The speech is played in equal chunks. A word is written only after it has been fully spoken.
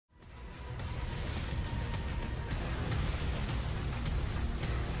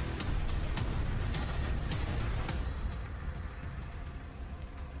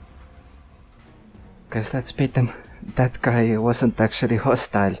Guys, let's beat them. That guy wasn't actually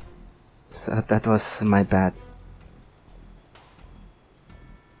hostile. So that was my bad.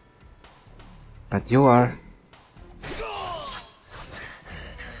 But you are.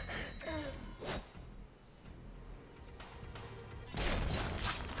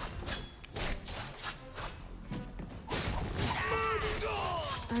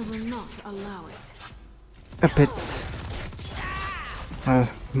 I will not allow it. A bit. Well,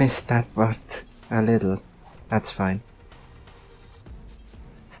 missed that part a little. That's fine.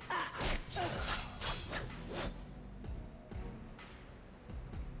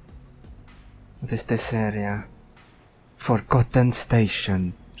 What is this area? Forgotten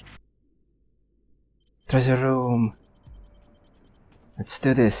Station. Treasure room. Let's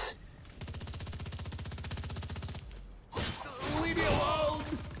do this. Leave me alone!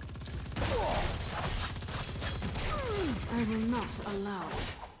 I will not allow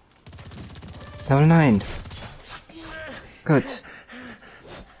it. Level 9. Good.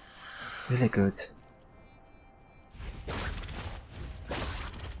 Really good.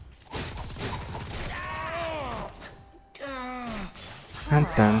 And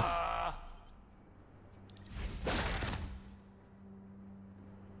done.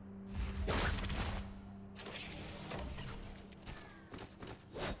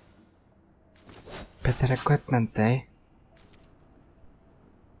 Better equipment, eh?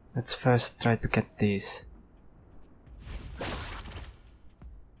 Let's first try to get these.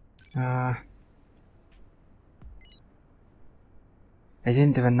 I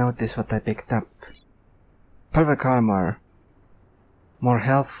didn't even notice what I picked up. Pelvic armor. More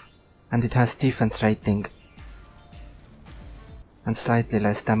health, and it has defense rating. And slightly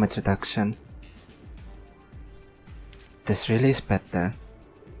less damage reduction. This really is better.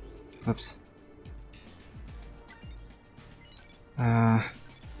 Oops.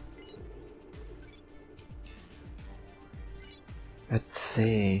 Let's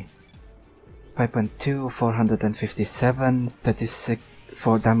see. 5.2, 457, 36,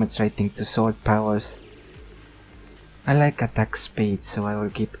 4 damage rating to sword powers. I like attack speed, so I will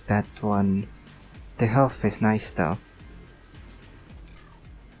keep that one. The health is nice though.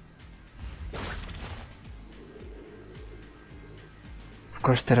 Of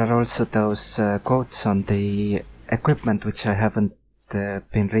course, there are also those quotes on the equipment which I haven't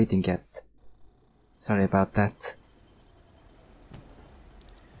been reading yet. Sorry about that.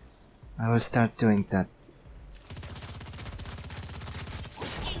 I will start doing that.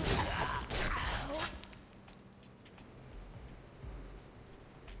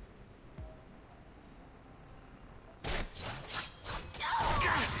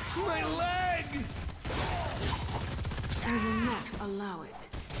 My leg! I will not allow it.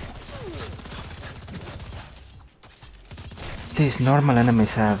 These normal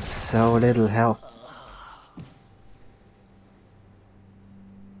enemies have so little health.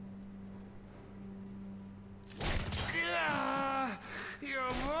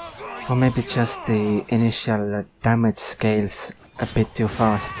 Or maybe just the initial damage scales a bit too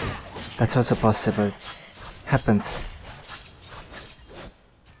fast. That's also possible. Happens.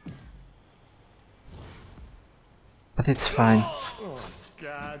 But it's fine. Oh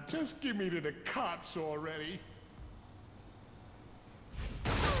God, just give me to the cops already.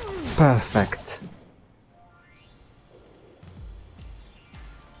 Perfect.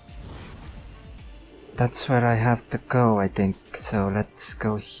 That's where I have to go, I think. So let's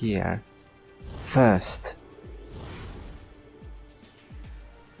go here. First.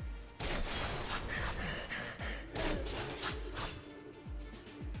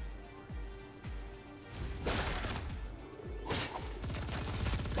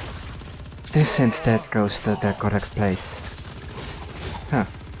 This instead goes to the correct place. Huh.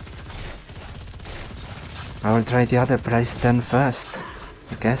 I will try the other place then first,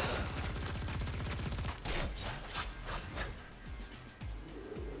 I guess.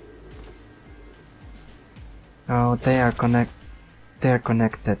 Oh, they are connected.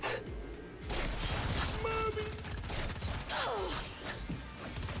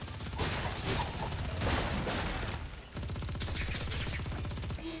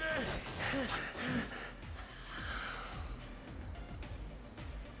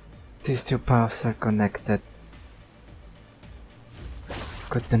 These two paths are connected.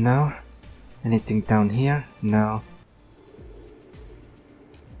 Good to know. Anything down here? No.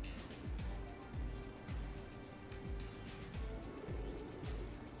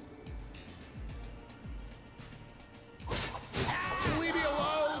 Leave me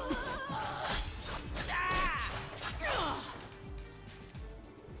alone!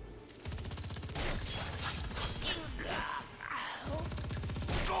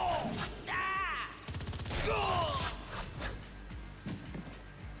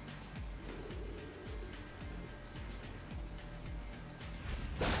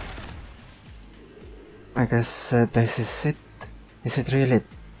 I guess this is it. Is it really?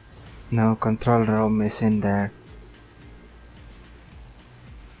 No, control room is in there.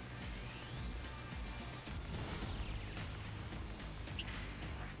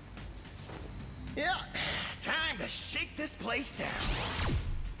 Yeah, time to shake this place down.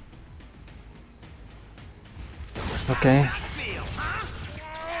 Okay. How does that feel, huh?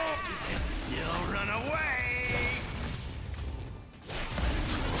 You can still run away.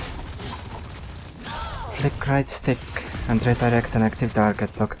 Flick right stick and redirect an active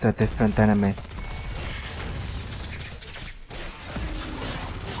target lock to a different enemy.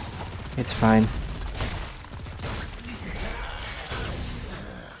 It's fine.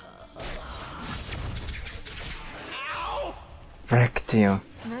 Wrecked you.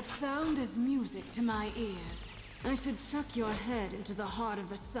 That sound is music to my ears. I should chuck your head into the heart of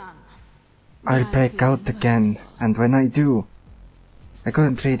the sun. But I'll I'm break feeling out again, merciful. and when I do... I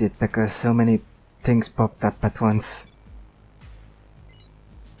couldn't read it because so many things popped up at once.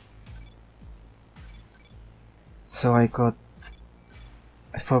 So I got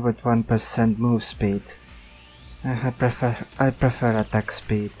a forward 1% move speed. I prefer attack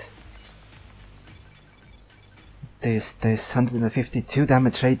speed. This 152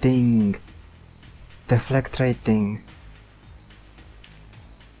 damage rating. Deflect rating.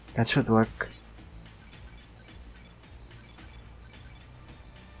 That should work.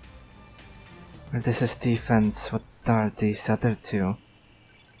 Well, this is defense. What are these other two?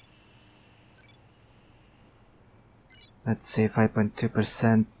 Let's see,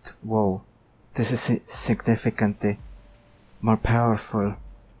 5.2%. Whoa. This is significantly more powerful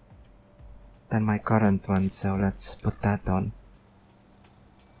than my current one, so let's put that on.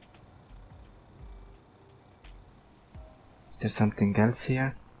 Is there something else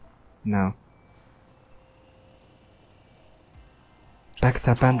here? No. Back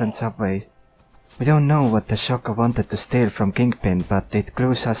to abandoned subway. We don't know what the Shocker wanted to steal from Kingpin, but it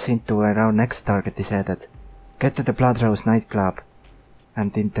clues us into where our next target is headed. Get to the Blood Rose nightclub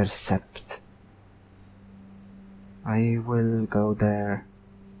and intercept. I will go there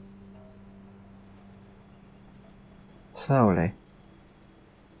slowly.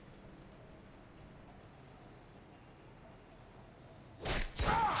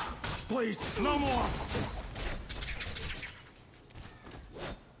 Please, no more.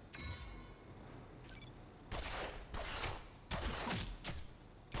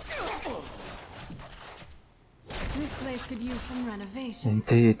 This place could use some renovations.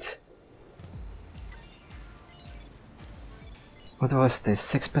 Indeed. What was this?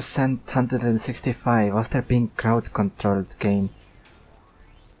 6%, 165 after being crowd controlled gain.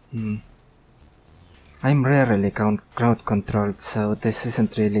 I'm rarely crowd controlled, so this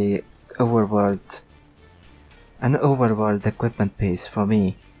isn't really overworld. An overworld equipment piece for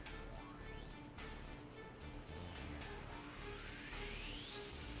me.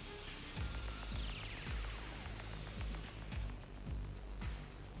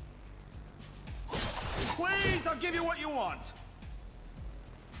 Please, I'll give you what you want.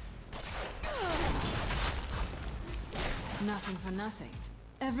 Nothing for nothing.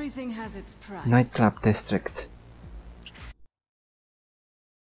 Everything has its price. Nightclub district.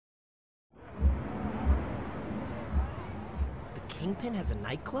 The Kingpin has a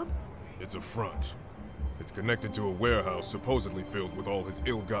nightclub? It's a front. It's connected to a warehouse supposedly filled with all his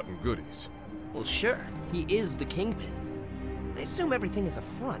ill-gotten goodies. Well, sure. He is the Kingpin. I assume everything is a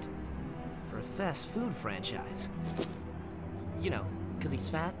front. For a fast food franchise. You know, because he's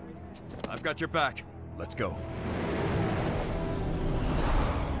fat. I've got your back. Let's go.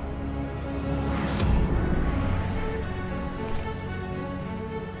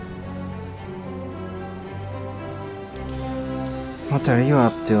 What are you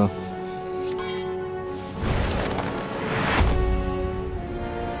up to?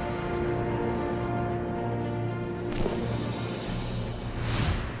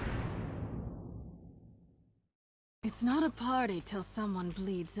 It's not a party till someone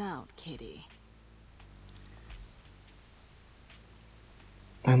bleeds out, kitty.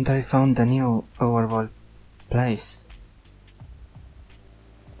 And I found a new overworld place.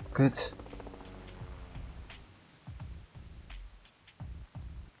 Good.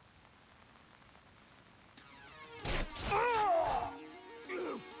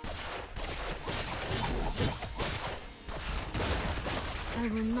 I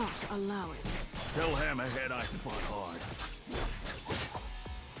will not allow it. Tell Hammerhead I fought hard.